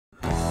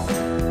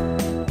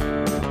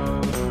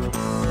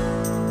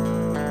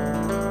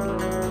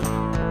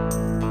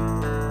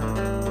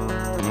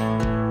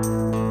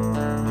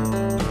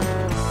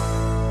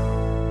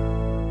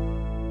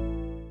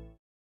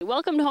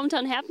Welcome to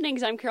Hometown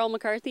Happenings. I'm Carol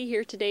McCarthy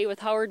here today with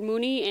Howard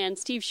Mooney and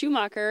Steve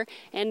Schumacher,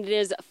 and it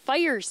is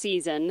fire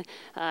season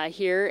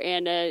here.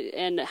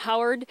 And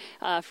Howard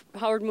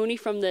Mooney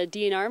from the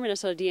DNR,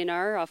 Minnesota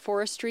DNR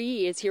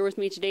Forestry, is here with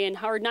me today. And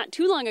Howard, not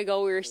too long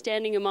ago we were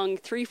standing among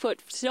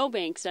 3-foot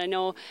snowbanks. I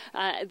know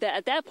that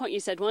at that point you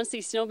said once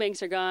these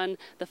snowbanks are gone,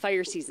 the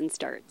fire season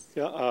starts.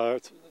 Yeah,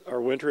 our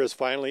winter has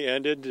finally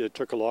ended. It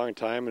took a long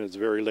time, and it's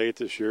very late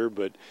this year,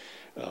 but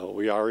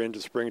we are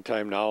into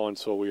springtime now, and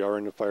so we are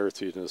into fire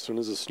season. As soon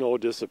as the snow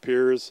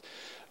disappears,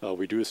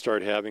 we do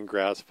start having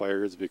grass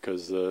fires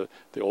because the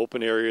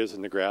open areas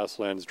and the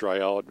grasslands dry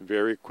out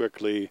very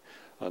quickly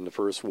on the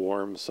first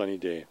warm, sunny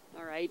day.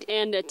 All right,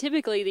 and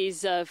typically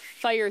these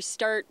fires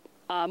start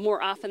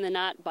more often than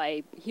not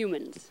by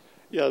humans.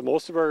 Yeah,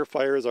 most of our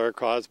fires are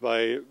caused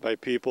by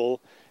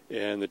people,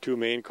 and the two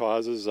main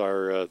causes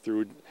are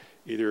through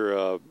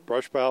either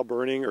brush pile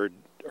burning or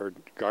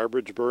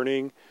garbage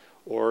burning,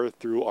 or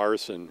through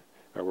arson,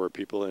 where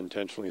people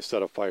intentionally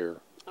set a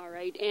fire. All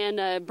right,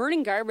 and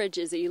burning garbage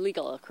is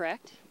illegal,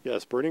 correct?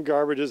 Yes, burning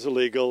garbage is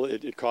illegal.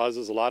 It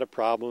causes a lot of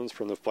problems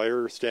from the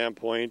fire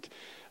standpoint.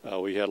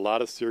 We had a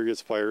lot of serious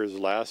fires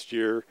last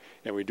year,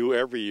 and we do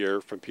every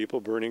year from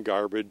people burning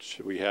garbage.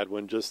 We had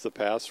one just the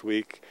past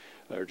week,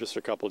 or just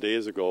a couple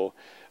days ago.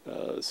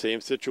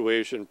 Same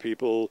situation,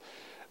 people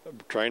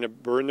trying to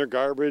burn their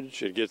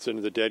garbage. It gets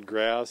into the dead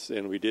grass,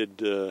 and we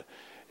did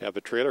have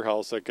a trailer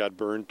house that got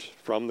burnt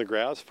from the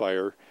grass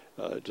fire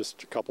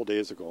just a couple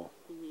days ago.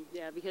 Mm-hmm.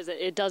 Yeah, because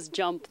it does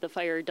jump. The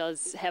fire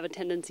does have a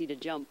tendency to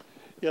jump.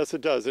 Yes,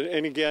 it does.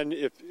 And again,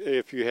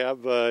 if you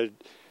have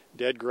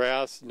dead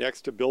grass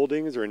next to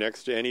buildings or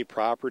next to any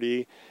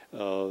property,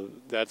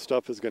 that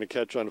stuff is going to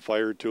catch on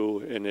fire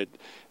too. And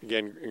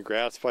again,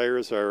 grass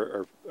fires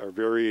are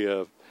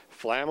very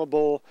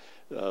flammable.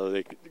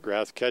 The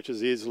grass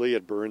catches easily.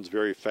 It burns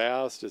very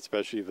fast,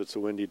 especially if it's a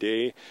windy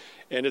day,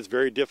 and it's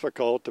very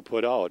difficult to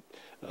put out.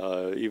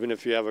 Even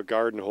if you have a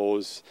garden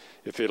hose,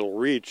 if it'll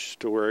reach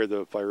to where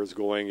the fire is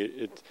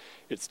going,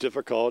 it's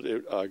difficult.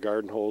 A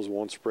garden hose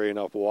won't spray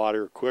enough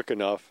water quick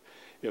enough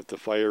if the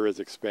fire is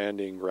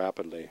expanding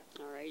rapidly.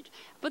 All right.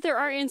 But there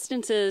are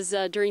instances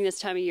during this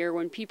time of year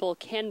when people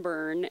can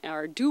burn,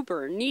 or do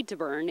burn, need to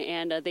burn,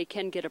 and they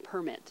can get a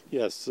permit.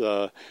 Yes.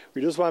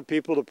 We just want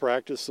people to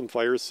practice some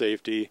fire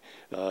safety.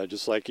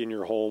 Just like in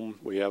your home,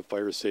 we have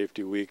Fire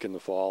Safety Week in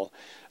the fall.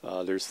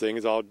 There's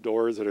things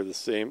outdoors that are the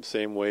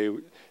same way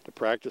to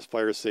practice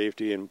fire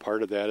safety, and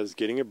part of that is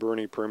getting a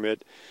burning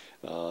permit.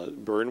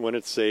 Burn when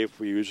it's safe.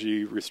 We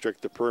usually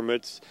restrict the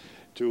permits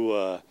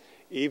to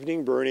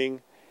evening burning,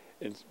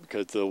 and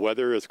because the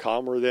weather is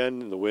calmer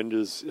then, and the wind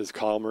is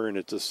calmer, and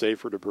it's just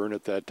safer to burn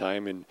at that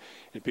time. And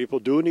people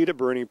do need a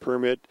burning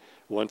permit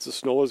once the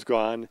snow is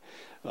gone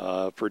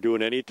for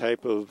doing any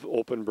type of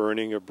open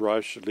burning of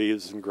brush,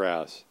 leaves, and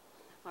grass.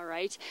 All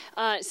right.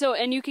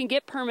 And you can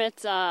get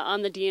permits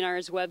on the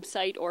DNR's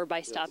website or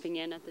by stopping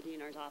in at the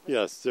DNR's office?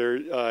 Yes,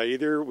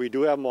 they're we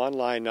do have them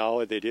online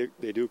now. They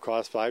do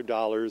cost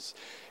 $5,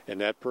 and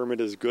that permit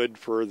is good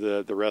for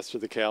the rest of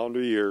the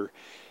calendar year.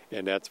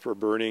 And that's for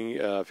burning.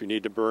 If you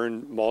need to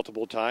burn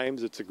multiple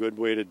times, it's a good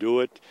way to do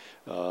it.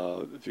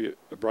 If you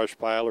a brush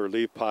pile or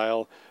leaf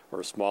pile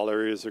or small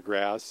areas of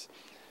grass.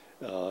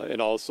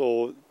 And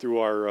also through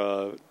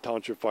our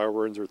township fire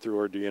wardens or through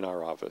our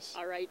DNR office.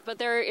 All right, but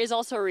there is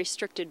also a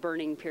restricted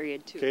burning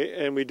period too.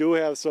 Okay, and we do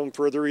have some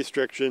further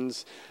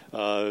restrictions.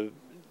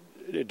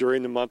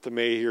 During the month of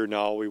May here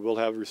now, we will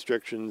have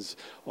restrictions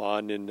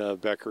on in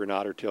Becker and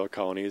Otter Tail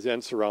counties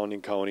and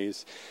surrounding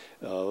counties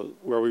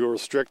where we will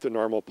restrict the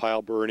normal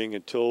pile burning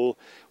until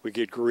we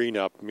get green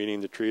up,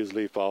 meaning the trees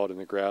leaf out and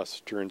the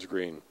grass turns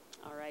green.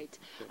 All right.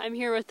 I'm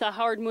here with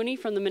Howard Mooney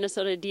from the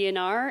Minnesota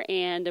DNR,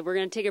 and we're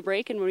going to take a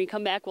break, and when we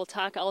come back we'll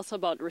talk also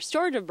about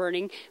restorative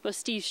burning with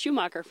Steve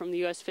Schumacher from the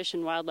U.S. Fish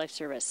and Wildlife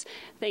Service.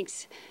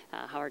 Thanks,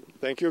 Howard.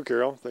 Thank you,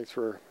 Carol. Thanks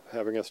for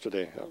having us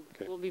today.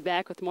 Okay. We'll be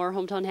back with more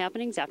Hometown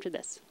Happenings after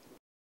this.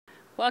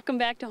 Welcome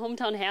back to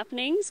Hometown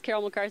Happenings.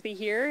 Carol McCarthy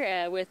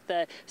here with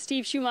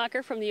Steve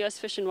Schumacher from the U.S.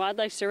 Fish and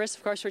Wildlife Service.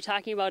 Of course, we're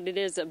talking about it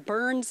is a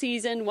burn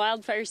season,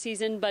 wildfire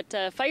season, but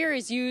fire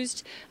is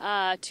used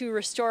to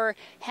restore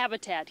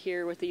habitat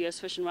here with the U.S.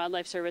 Fish and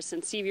Wildlife Service.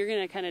 And Steve, you're going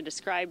to kind of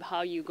describe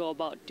how you go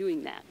about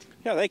doing that.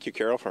 Yeah, thank you,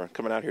 Carol, for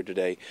coming out here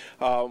today.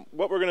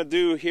 What we're going to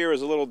do here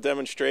is a little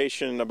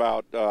demonstration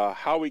about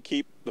how we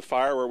keep the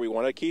fire where we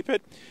want to keep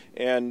it.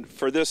 And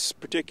for this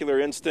particular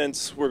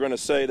instance, we're going to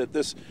say that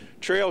this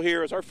trail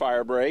here is our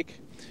fire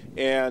break,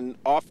 and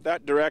off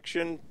that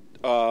direction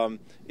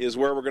is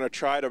where we're going to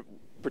try to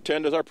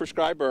pretend as our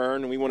prescribed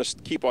burn, and we want to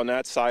keep on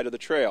that side of the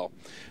trail.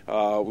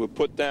 We'll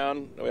put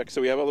down,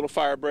 so we have a little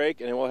fire break,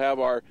 and then we'll have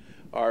our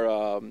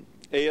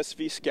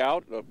ASV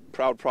Scout, a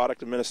proud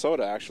product of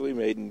Minnesota actually,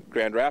 made in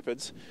Grand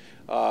Rapids.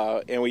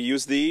 And we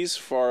use these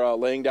for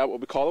laying down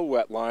what we call a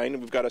wet line.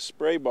 We've got a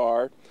spray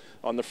bar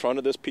on the front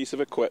of this piece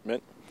of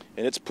equipment,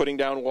 and it's putting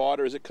down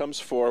water as it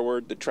comes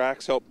forward. The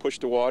tracks help push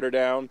the water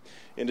down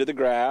into the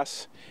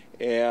grass,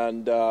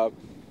 and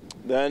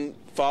Then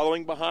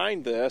following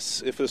behind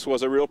this, if this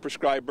was a real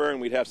prescribed burn,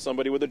 we'd have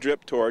somebody with a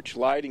drip torch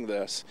lighting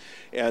this.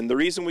 And the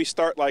reason we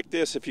start like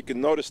this, if you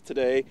can notice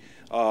today,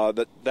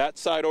 that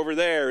side over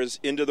there is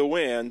into the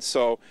wind.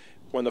 So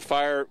when the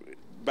fire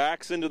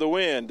backs into the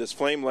wind, its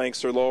flame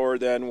lengths are lower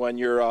than when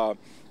you're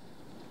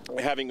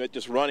having it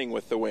just running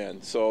with the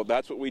wind. So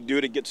that's what we do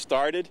to get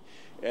started.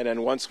 And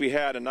then once we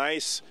had a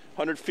nice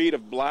 100 feet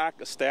of black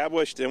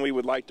established, then we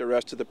would light the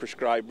rest of the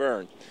prescribed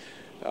burn.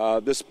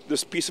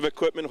 This piece of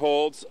equipment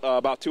holds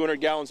about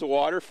 200 gallons of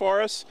water for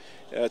us.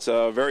 It's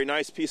a very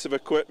nice piece of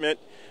equipment.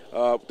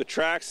 The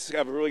tracks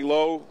have a really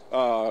low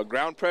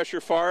ground pressure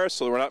for us,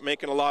 so we're not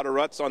making a lot of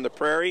ruts on the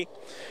prairie.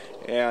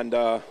 And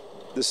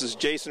this is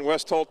Jason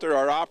Westholter,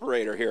 our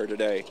operator here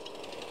today.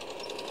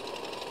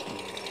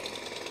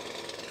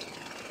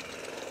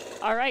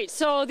 All right,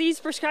 so these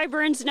prescribed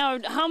burns, now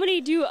how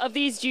many of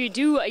these do you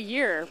do a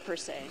year per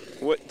se?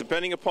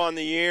 Depending upon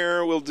the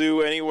year, we'll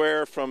do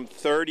anywhere from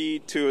 30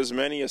 to as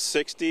many as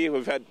 60.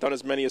 We've done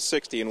as many as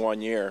 60 in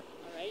 1 year.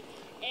 All right,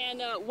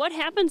 and what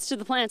happens to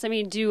the plants? I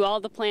mean, are all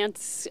the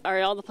plants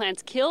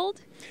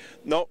killed?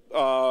 No,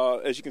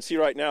 as you can see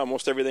right now,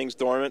 most everything's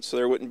dormant, so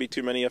there wouldn't be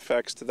too many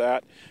effects to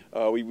that.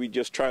 We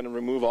just try to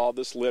remove all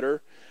this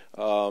litter.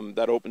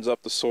 That opens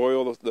up the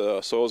soil.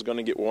 The soil is going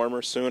to get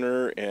warmer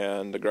sooner,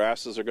 and the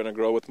grasses are going to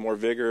grow with more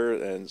vigor,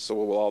 and so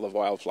will all the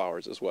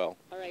wildflowers as well.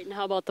 All right, and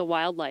how about the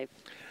wildlife?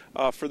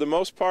 For the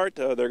most part,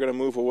 they're going to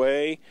move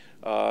away.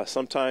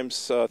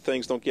 Sometimes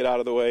things don't get out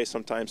of the way.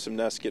 Sometimes some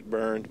nests get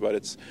burned, but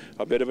it's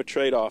a bit of a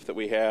trade-off that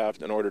we have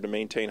in order to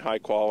maintain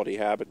high-quality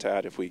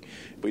habitat. If we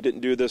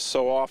didn't do this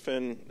so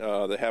often,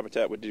 the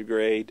habitat would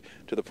degrade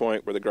to the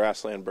point where the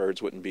grassland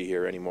birds wouldn't be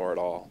here anymore at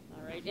all.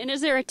 All right, and is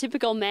there a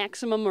typical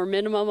maximum or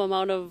minimum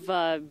amount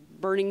of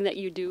burning that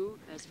you do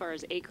as far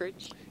as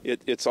acreage?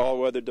 It's all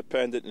weather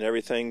dependent, and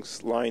everything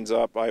lines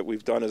up.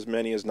 We've done as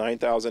many as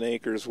 9,000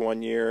 acres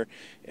 1 year,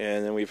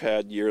 and then we've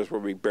had years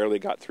where we barely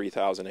got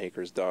 3,000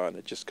 acres done.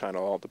 It just kind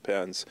of all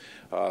depends.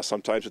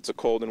 Sometimes it's a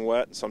cold and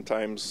wet, and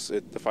sometimes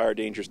the fire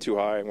danger is too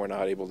high and we're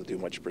not able to do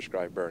much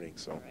prescribed burning.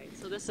 So. All right,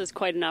 so this is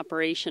quite an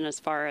operation as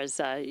far as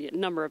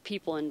number of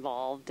people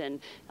involved,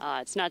 and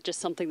it's not just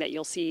something that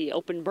you'll see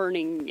open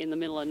burning in the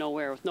middle of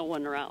nowhere with no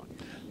one around.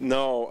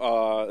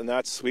 No,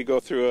 and we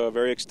go through a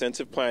very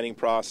extensive planning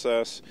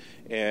process,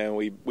 and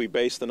we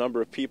base the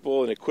number of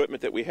people and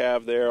equipment that we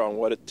have there on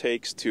what it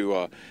takes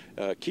to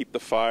keep the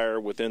fire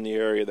within the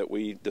area that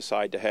we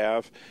decide to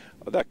have.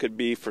 That could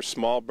be for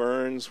small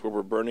burns where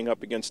we're burning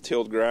up against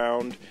tilled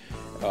ground.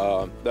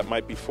 That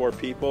might be 4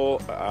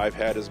 people. I've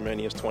had as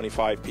many as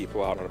 25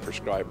 people out on a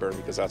prescribed burn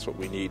because that's what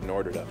we need in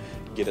order to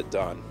get it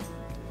done.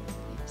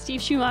 Steve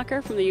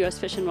Schumacher from the U.S.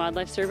 Fish and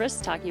Wildlife Service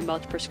talking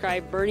about the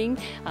prescribed burning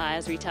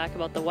as we talk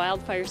about the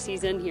wildfire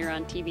season here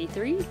on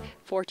TV3.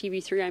 For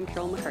TV3, I'm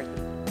Carol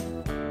McCarthy.